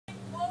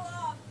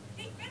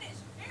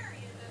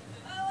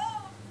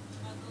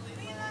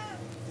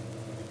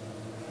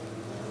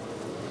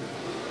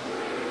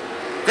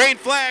Green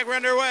flag, we're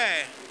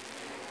underway.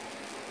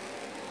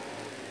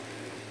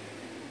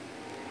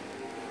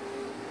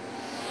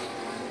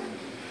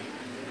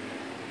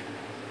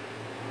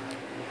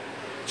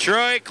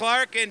 Troy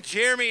Clark and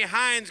Jeremy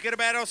Hines get a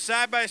battle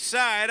side by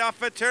side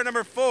off of turn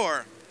number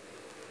 4.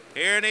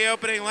 Here in the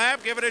opening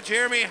lap, give it to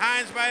Jeremy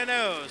Hines by a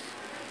nose.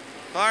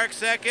 Clark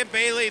second,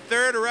 Bailey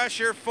third,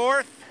 Rusher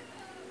fourth.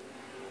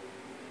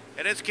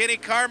 And it's Kenny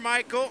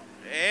Carmichael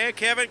and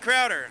Kevin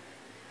Crowder.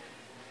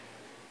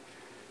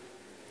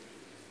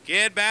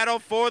 Again, battle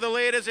for the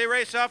lead as they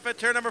race off at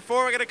turn number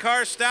 4. We got a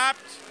car stopped,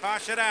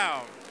 caution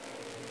out.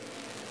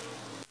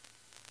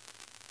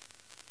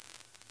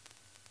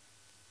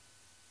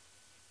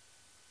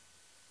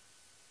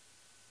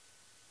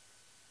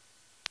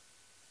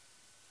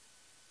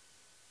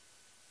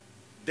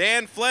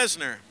 Dan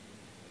Flesner.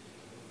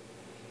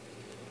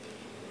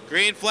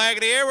 Green flag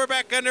in the air, we're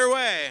back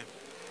underway.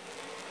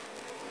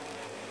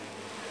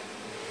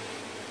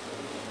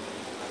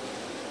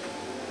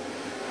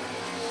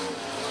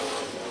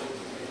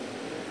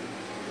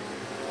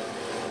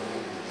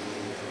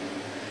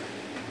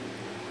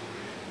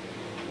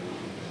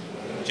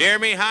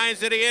 Jeremy Hines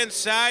to the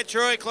inside,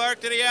 Troy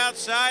Clark to the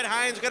outside.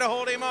 Hines gonna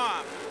hold him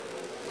off.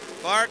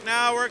 Clark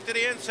now work to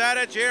the inside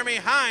of Jeremy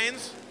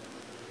Hines.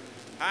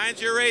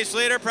 Hines, your race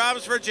leader.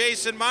 Problems for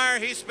Jason Meyer.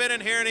 He's spinning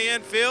here in the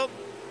infield.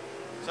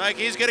 It's like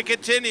he's going to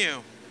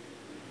continue.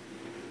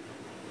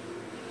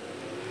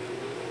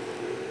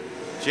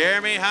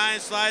 Jeremy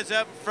Hines slides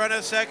up in front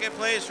of second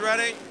place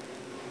running.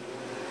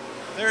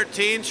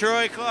 13,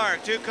 Troy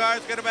Clark. 2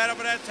 cars going to battle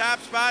for that top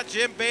spot.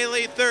 Jim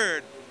Bailey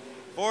third.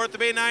 Fourth to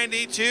be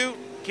 92,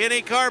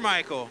 Kenny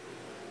Carmichael.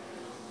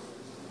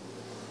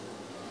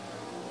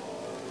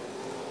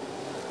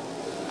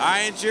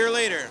 Hines, your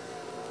leader.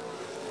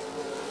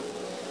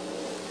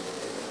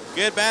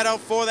 Good battle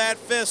for that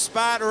 5th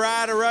spot,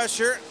 Ryder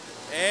Rusher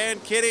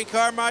and Kenny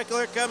Carmichael.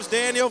 Here comes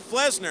Daniel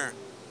Flesner.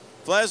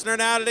 Flesner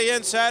now to the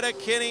inside of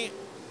Kenny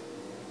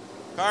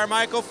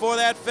Carmichael for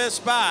that 5th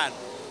spot.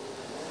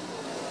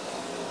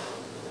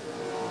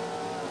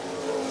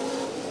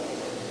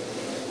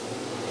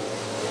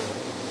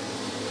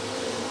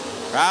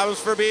 Problems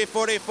for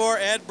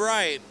B44, Ed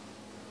Bright.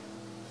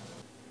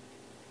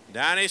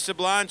 Donnie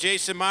Sablon,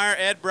 Jason Meyer,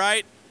 Ed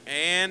Bright,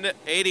 and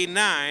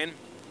 89.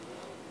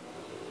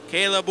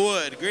 Caleb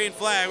Wood. Green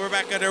flag, we're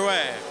back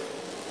underway.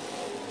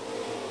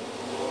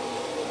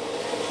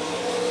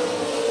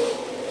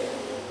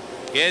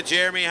 Again,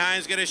 Jeremy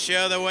Hines going to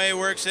show the way,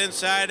 works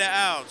inside to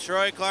out.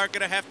 Troy Clark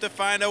going to have to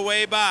find a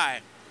way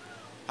by.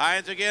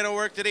 Hines again will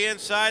work to the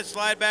inside,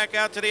 slide back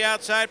out to the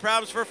outside.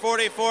 Problems for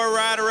 44,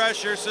 Ryder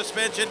Rusher,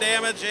 suspension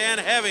damage and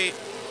heavy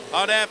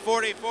on that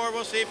 44.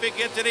 We'll see if he can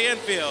get to the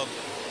infield.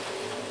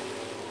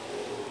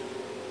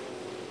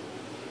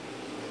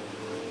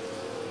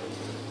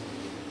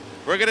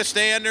 We're going to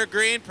stay under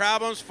green.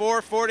 Problems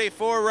for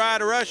 44,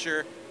 Ryder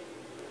Rusher.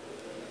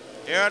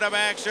 Here on the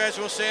backstretch,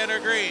 we'll stay under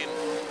green.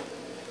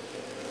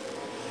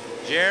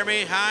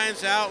 Jeremy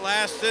Hines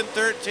outlasting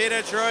 13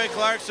 of Troy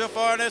Clark so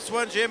far in this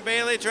one. Jim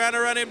Bailey trying to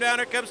run him down.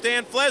 Here comes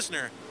Dan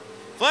Flesner.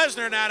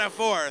 Flesner now to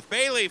 4th.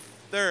 Bailey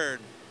 3rd.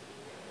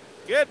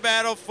 Good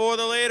battle for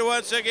the lead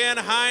once again.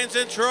 Hines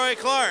and Troy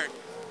Clark.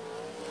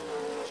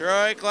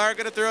 Troy Clark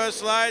going to throw a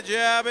slide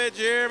job at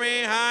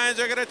Jeremy Hines.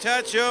 They're going to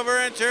touch over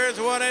in turns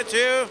 1 and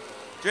 2.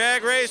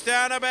 Drag race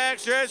down the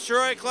backstretch.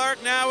 Troy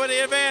Clark now with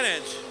the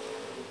advantage.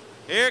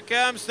 Here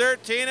comes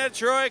 13 of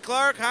Troy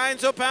Clark.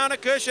 Hines will pound a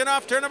cushion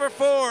off turn number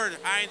 4.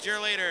 Hines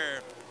your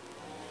leader.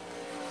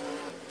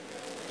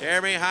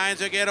 Jeremy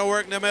Hines again will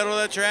work in the middle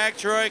of the track.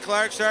 Troy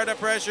Clark starting to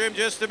pressure him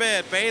just a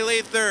bit.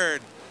 Bailey 3rd.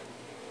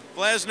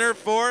 Flesner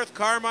 4th.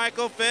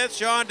 Carmichael 5th.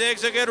 Sean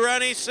Diggs a good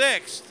run. He's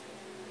 6th.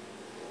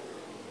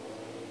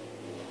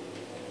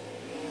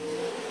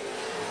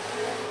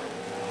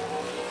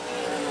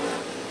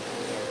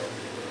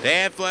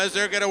 Dan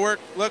Flesner going to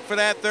look for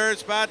that 3rd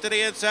spot to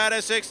the inside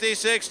of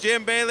 66.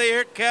 Jim Bailey,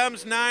 here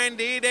comes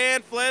 90.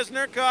 Dan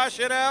Flesner,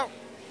 caution out.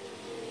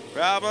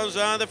 Problems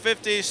on the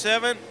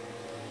 57.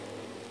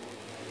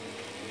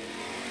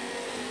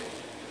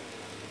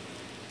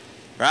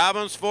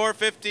 Problems for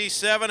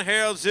 57.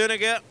 Harold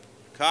Zuniga,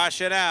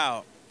 caution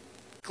out.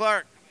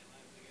 Clark.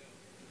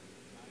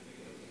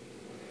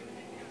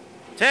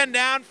 10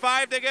 down,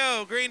 5 to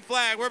go. Green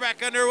flag, we're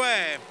back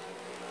underway.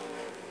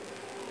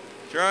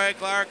 Troy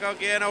Clark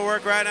again will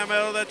work right in the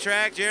middle of the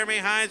track. Jeremy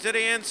Hines to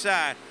the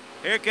inside.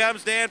 Here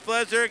comes Dan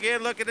Flesner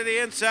again looking to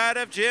the inside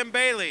of Jim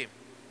Bailey.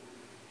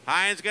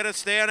 Hines going to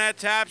stay on that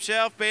top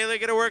shelf. Bailey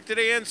going to work to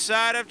the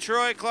inside of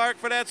Troy Clark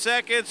for that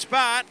 2nd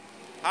spot.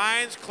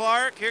 Hines,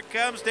 Clark, here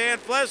comes Dan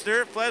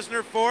Flesner.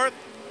 Flesner 4th.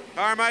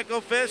 Carmichael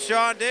 5th.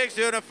 Sean Diggs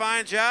doing a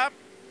fine job.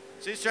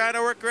 So he's trying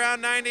to work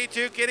around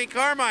 92, Kenny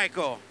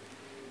Carmichael.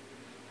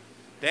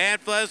 Dan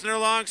Flesner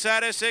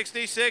alongside of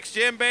 66,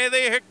 Jim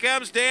Bailey. Here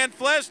comes Dan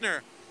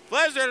Flesner.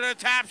 Flesner to the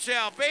top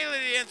shelf. Bailey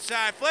to the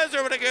inside.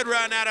 Flesner with a good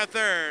run out of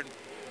 3rd.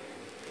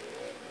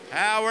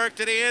 Hal work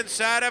to the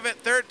inside of it.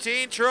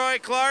 13, Troy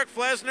Clark.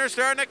 Flesner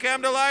starting to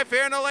come to life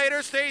here in the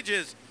later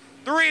stages.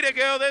 3 to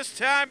go this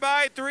time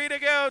by 3 to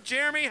go.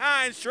 Jeremy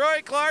Hines,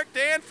 Troy Clark,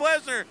 Dan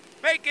Flesner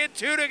make it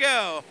 2 to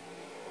go.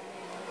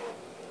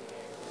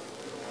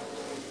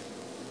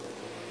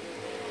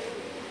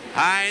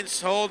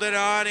 Hines holding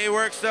on. He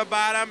works the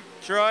bottom.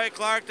 Troy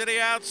Clark to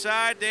the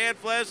outside. Dan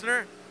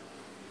Flesner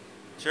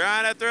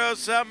trying to throw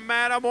something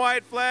at him.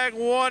 White flag,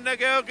 1 to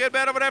go. Good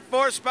battle for that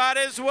 4th spot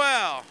as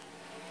well.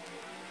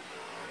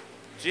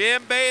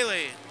 Jim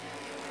Bailey,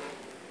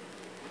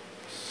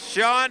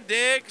 Sean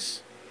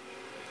Diggs,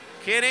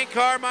 Kenny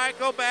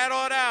Carmichael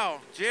battle it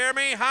out.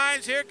 Jeremy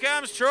Hines, here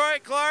comes Troy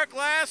Clark,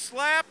 last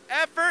lap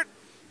effort.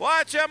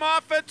 Watch him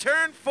off at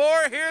turn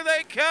 4. Here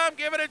they come.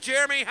 Give it to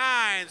Jeremy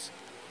Hines.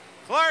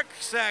 Clark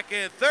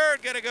 2nd,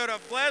 3rd gonna go to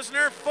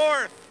Flesner,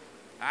 4th.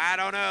 I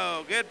don't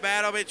know. Good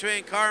battle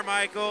between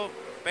Carmichael,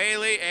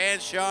 Bailey, and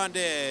Sean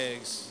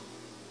Diggs.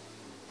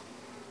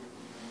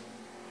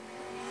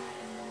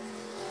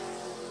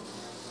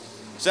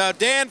 So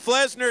Dan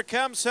Flesner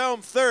comes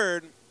home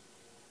 3rd.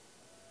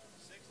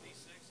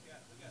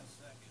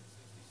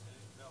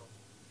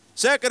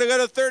 2nd to go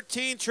to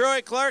 13,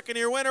 Troy Clark, and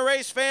your winner,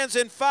 race fans,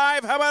 in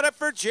 5. How about it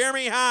for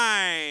Jeremy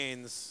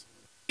Hines?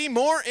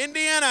 More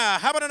Indiana.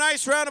 How about a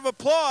nice round of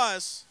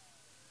applause?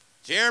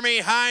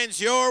 Jeremy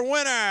Hines, your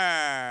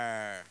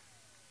winner.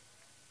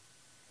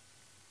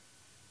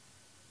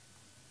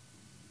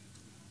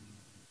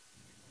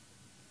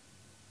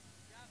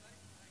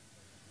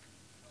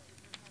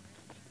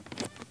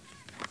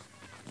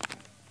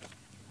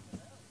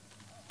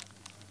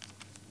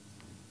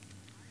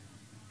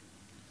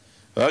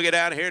 We'll get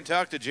out of here and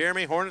talk to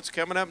Jeremy. Hornets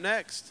coming up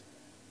next.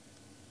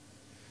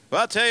 Well,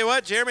 I'll tell you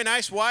what, Jeremy,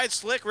 nice wide,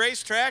 slick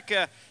racetrack.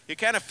 You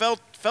kind of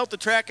felt the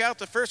track out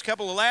the first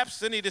couple of laps.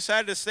 Then you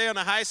decided to stay on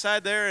the high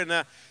side there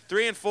in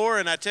 3 and 4.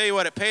 And I tell you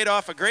what, it paid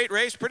off. A great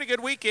race. Pretty good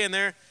weekend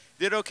there.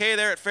 Did okay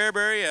there at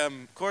Fairbury.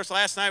 Of course,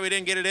 last night we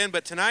didn't get it in.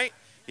 But tonight,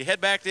 you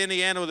head back to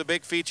Indiana with a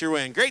big feature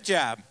win. Great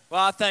job.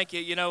 Well, I thank you.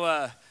 You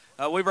know,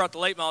 we brought the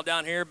late model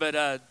down here.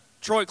 But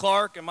Troy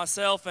Clark and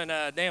myself and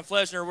Dan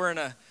Flesner, we're in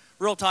a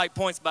real tight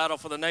points battle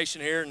for the nation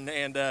here.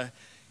 And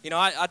you know,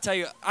 I tell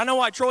you, I know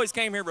why Troy's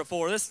came here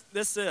before. This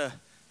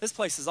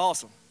place is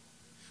awesome.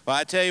 Well,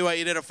 I tell you what,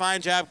 you did a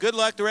fine job. Good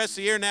luck the rest of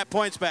the year in that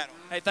points battle.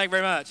 Hey, thank you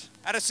very much.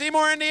 Out of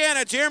Seymour,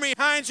 Indiana, Jeremy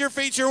Hines, your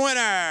feature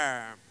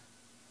winner.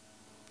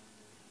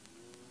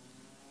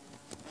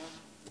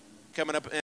 Coming up.